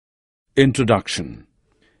Introduction.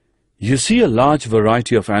 You see a large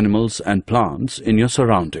variety of animals and plants in your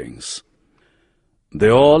surroundings. They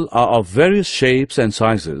all are of various shapes and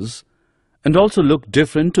sizes and also look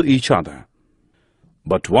different to each other.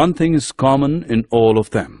 But one thing is common in all of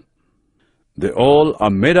them. They all are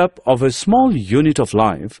made up of a small unit of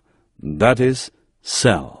life, that is,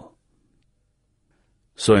 cell.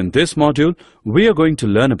 So in this module, we are going to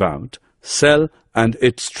learn about cell and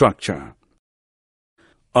its structure.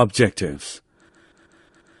 Objectives.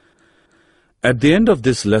 At the end of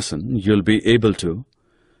this lesson, you'll be able to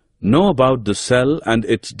know about the cell and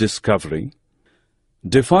its discovery,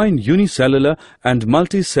 define unicellular and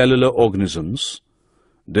multicellular organisms,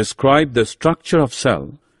 describe the structure of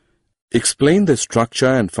cell, explain the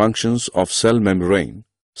structure and functions of cell membrane,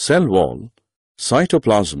 cell wall,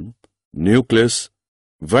 cytoplasm, nucleus,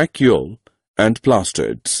 vacuole, and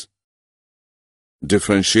plastids.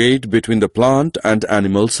 Differentiate between the plant and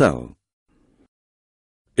animal cell.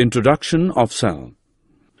 Introduction of cell.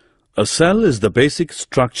 A cell is the basic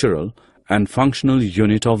structural and functional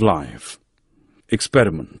unit of life.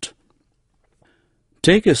 Experiment.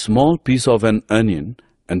 Take a small piece of an onion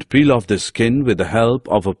and peel off the skin with the help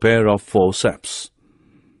of a pair of forceps.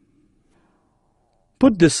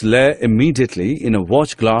 Put this layer immediately in a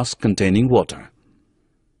watch glass containing water.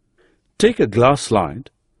 Take a glass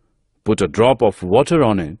slide, put a drop of water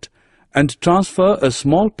on it, and transfer a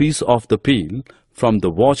small piece of the peel from the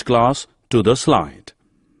watch glass to the slide.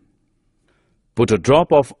 Put a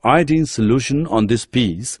drop of iodine solution on this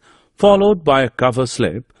piece, followed by a cover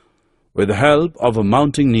slip with the help of a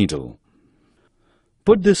mounting needle.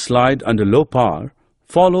 Put this slide under low power,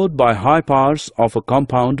 followed by high powers of a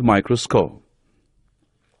compound microscope.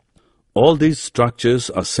 All these structures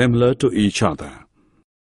are similar to each other.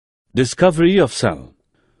 Discovery of cell.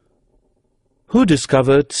 Who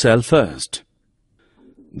discovered cell first?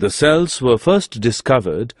 The cells were first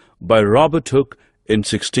discovered by Robert Hooke in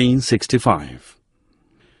 1665.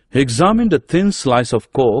 He examined a thin slice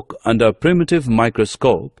of cork under a primitive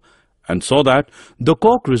microscope and saw that the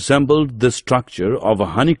cork resembled the structure of a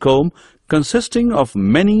honeycomb consisting of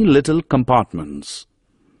many little compartments.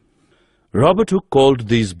 Robert Hooke called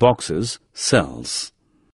these boxes cells.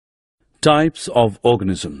 Types of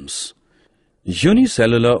organisms.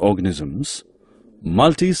 Unicellular organisms,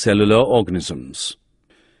 multicellular organisms.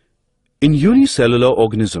 In unicellular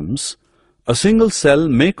organisms, a single cell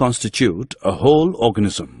may constitute a whole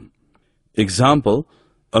organism. Example,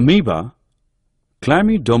 amoeba,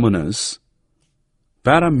 Chlamydomonas,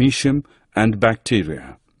 paramecium, and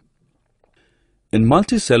bacteria. In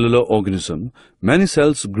multicellular organism, many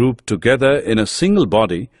cells group together in a single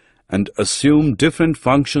body and assume different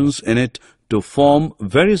functions in it to form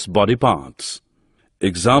various body parts.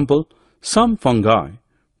 Example, some fungi,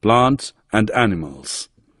 plants, and animals.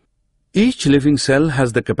 Each living cell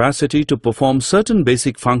has the capacity to perform certain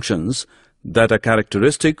basic functions that are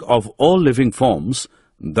characteristic of all living forms,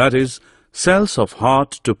 that is, cells of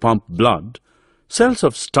heart to pump blood, cells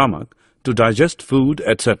of stomach to digest food,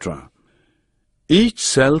 etc. Each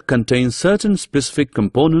cell contains certain specific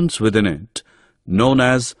components within it, known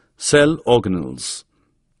as cell organelles.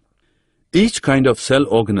 Each kind of cell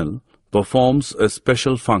organelle performs a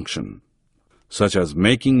special function, such as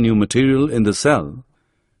making new material in the cell,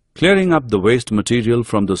 clearing up the waste material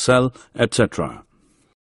from the cell, etc.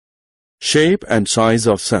 Shape and size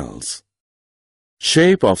of cells.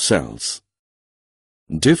 Shape of cells.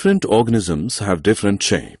 Different organisms have different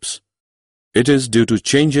shapes. It is due to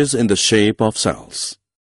changes in the shape of cells.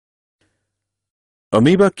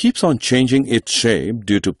 Amoeba keeps on changing its shape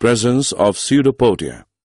due to presence of pseudopodia.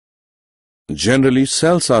 Generally,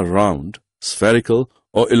 cells are round, spherical,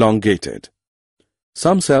 or elongated.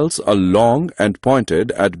 Some cells are long and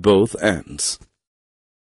pointed at both ends.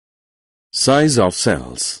 Size of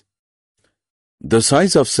cells. The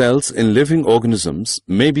size of cells in living organisms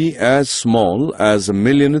may be as small as a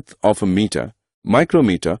millionth of a meter,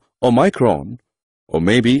 micrometer, or micron, or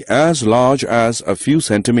may be as large as a few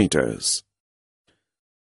centimeters.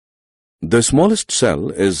 The smallest cell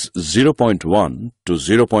is 0.1 to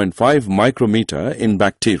 0.5 micrometer in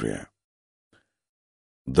bacteria.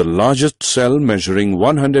 The largest cell, measuring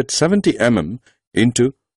 170 mm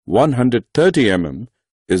into 130 mm,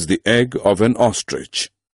 is the egg of an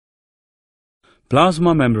ostrich.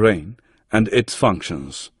 Plasma membrane and its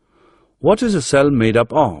functions. What is a cell made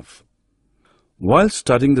up of? While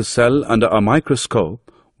studying the cell under a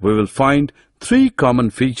microscope, we will find three common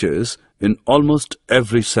features in almost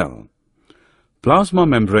every cell: plasma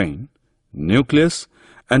membrane, nucleus,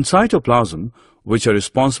 and cytoplasm, which are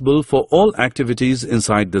responsible for all activities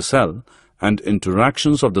inside the cell and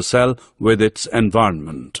interactions of the cell with its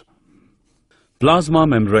environment. Plasma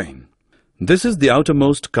membrane. This is the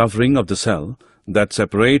outermost covering of the cell that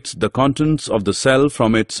separates the contents of the cell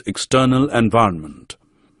from its external environment.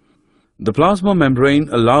 The plasma membrane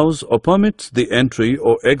allows or permits the entry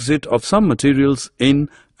or exit of some materials in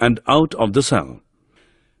and out of the cell.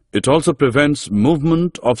 It also prevents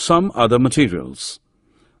movement of some other materials.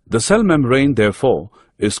 The cell membrane, therefore,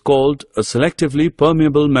 is called a selectively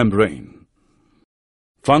permeable membrane.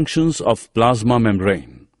 Functions of plasma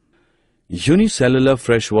membrane. Unicellular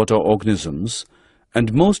freshwater organisms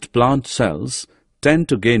and most plant cells tend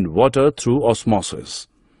to gain water through osmosis.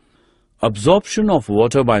 Absorption of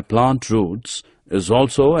water by plant roots is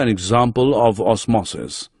also an example of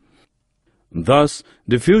osmosis. Thus,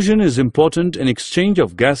 diffusion is important in exchange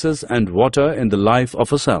of gases and water in the life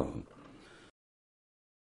of a cell.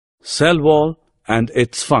 Cell wall and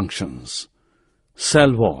its functions.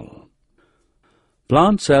 Cell wall.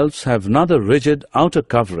 Plant cells have another rigid outer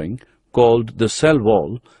covering called the cell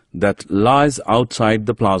wall that lies outside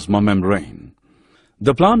the plasma membrane.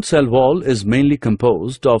 The plant cell wall is mainly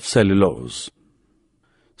composed of cellulose.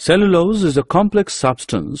 Cellulose is a complex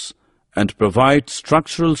substance and provides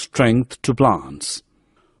structural strength to plants.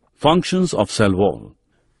 Functions of cell wall.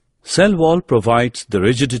 Cell wall provides the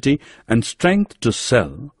rigidity and strength to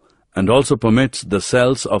cell and also permits the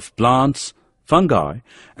cells of plants, fungi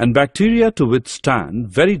and bacteria to withstand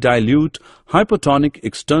very dilute hypotonic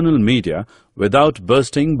external media without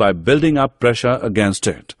bursting by building up pressure against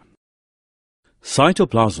it.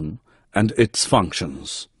 Cytoplasm and its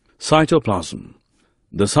functions. Cytoplasm.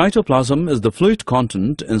 The cytoplasm is the fluid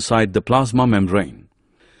content inside the plasma membrane.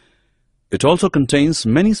 It also contains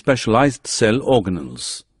many specialized cell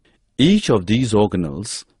organelles. Each of these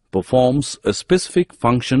organelles performs a specific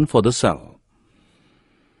function for the cell.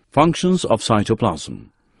 Functions of cytoplasm.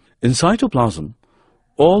 In cytoplasm,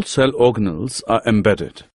 all cell organelles are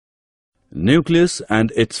embedded. Nucleus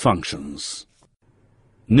and its functions.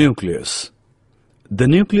 Nucleus. The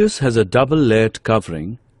nucleus has a double-layered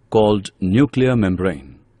covering called nuclear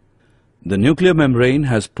membrane. The nuclear membrane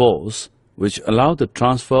has pores which allow the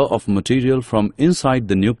transfer of material from inside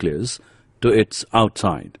the nucleus to its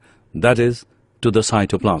outside, that is, to the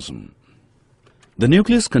cytoplasm. The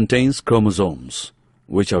nucleus contains chromosomes,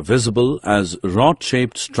 which are visible as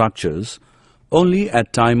rod-shaped structures only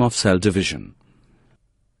at time of cell division.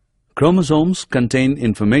 Chromosomes contain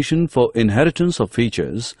information for inheritance of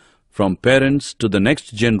features from parents to the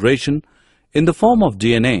next generation in the form of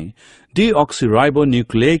DNA,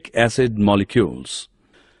 deoxyribonucleic acid molecules.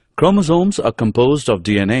 Chromosomes are composed of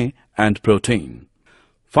DNA and protein.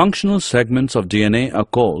 Functional segments of DNA are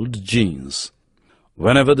called genes.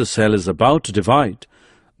 Whenever the cell is about to divide,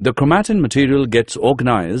 the chromatin material gets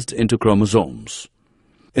organized into chromosomes.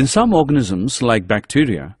 In some organisms, like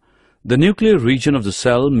bacteria, the nuclear region of the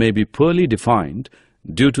cell may be poorly defined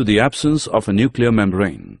due to the absence of a nuclear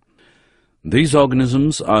membrane. These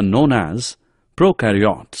organisms are known as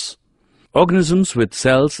prokaryotes. Organisms with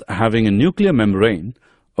cells having a nuclear membrane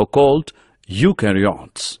are called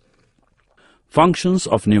eukaryotes. Functions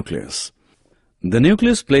of nucleus. The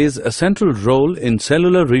nucleus plays a central role in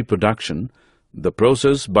cellular reproduction, the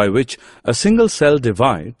process by which a single cell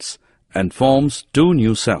divides and forms two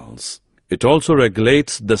new cells. It also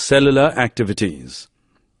regulates the cellular activities.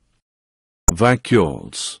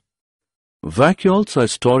 Vacuoles. Vacuoles are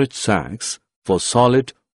storage sacs for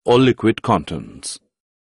solid or liquid contents.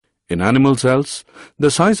 In animal cells, the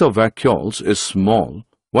size of vacuoles is small,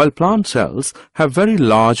 while plant cells have very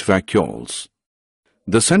large vacuoles.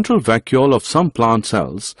 The central vacuole of some plant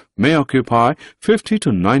cells may occupy 50 to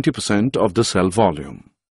 90% of the cell volume.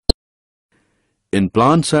 In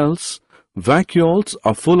plant cells, vacuoles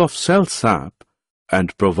are full of cell sap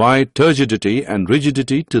and provide turgidity and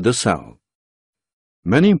rigidity to the cell.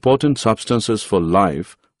 Many important substances for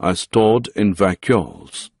life are stored in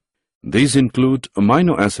vacuoles. These include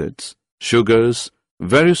amino acids, sugars,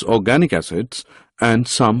 various organic acids, and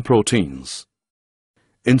some proteins.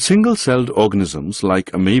 In single-celled organisms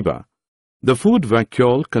like amoeba, the food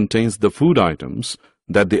vacuole contains the food items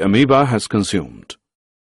that the amoeba has consumed.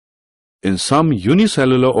 In some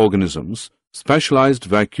unicellular organisms, specialized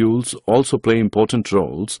vacuoles also play important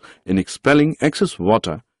roles in expelling excess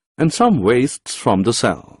water and some wastes from the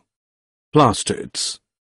cell. Plastids.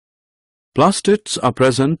 Plastids are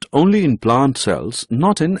present only in plant cells,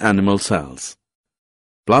 not in animal cells.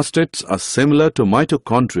 Plastids are similar to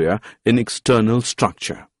mitochondria in external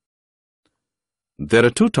structure. There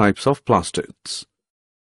are two types of plastids: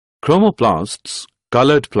 chromoplasts,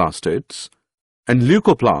 colored plastids, and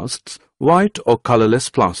leucoplasts, white or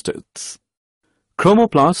colorless plastids.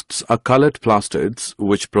 Chromoplasts are colored plastids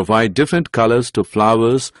which provide different colors to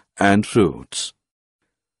flowers and fruits.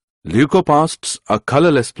 Leucoplasts are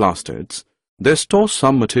colorless plastids. They store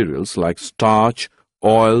some materials like starch,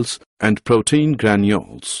 oils, and protein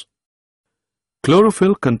granules.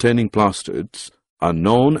 Chlorophyll-containing plastids are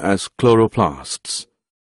known as chloroplasts.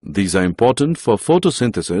 These are important for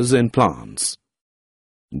photosynthesis in plants.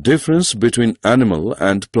 Difference between animal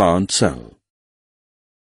and plant cell.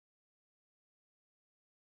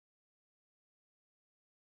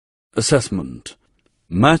 Assessment.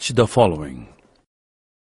 Match the following.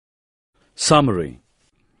 Summary.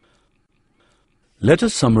 Let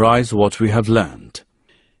us summarize what we have learned.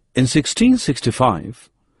 In 1665,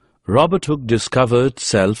 Robert Hooke discovered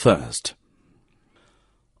cell first.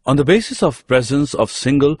 On the basis of presence of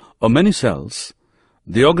single or many cells,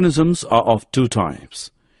 the organisms are of two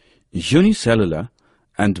types, unicellular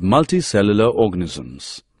and multicellular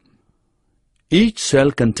organisms. Each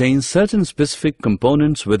cell contains certain specific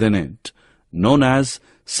components within it, known as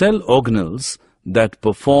cell organelles that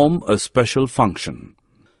perform a special function.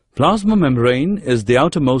 Plasma membrane is the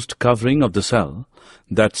outermost covering of the cell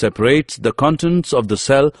that separates the contents of the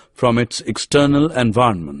cell from its external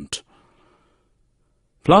environment.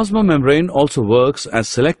 Plasma membrane also works as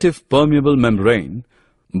selective permeable membrane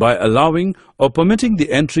by allowing or permitting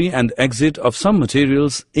the entry and exit of some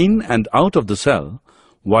materials in and out of the cell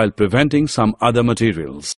while preventing some other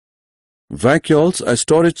materials. Vacuoles are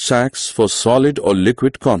storage sacs for solid or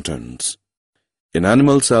liquid contents. In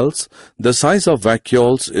animal cells, the size of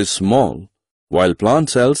vacuoles is small, while plant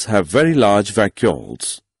cells have very large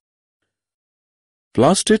vacuoles.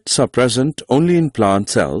 Plastids are present only in plant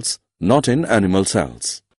cells, not in animal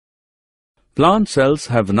cells. Plant cells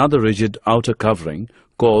have another rigid outer covering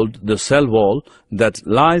called the cell wall that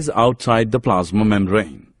lies outside the plasma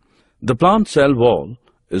membrane. The plant cell wall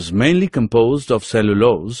is mainly composed of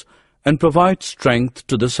cellulose and provides strength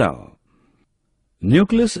to the cell.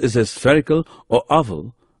 Nucleus is a spherical or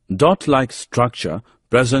oval, dot-like structure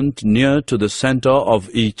present near to the center of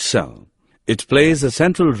each cell. It plays a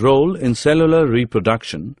central role in cellular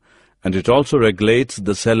reproduction, and it also regulates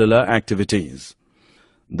the cellular activities.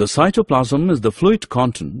 The cytoplasm is the fluid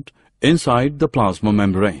content inside the plasma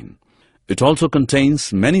membrane. It also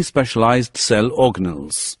contains many specialized cell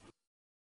organelles.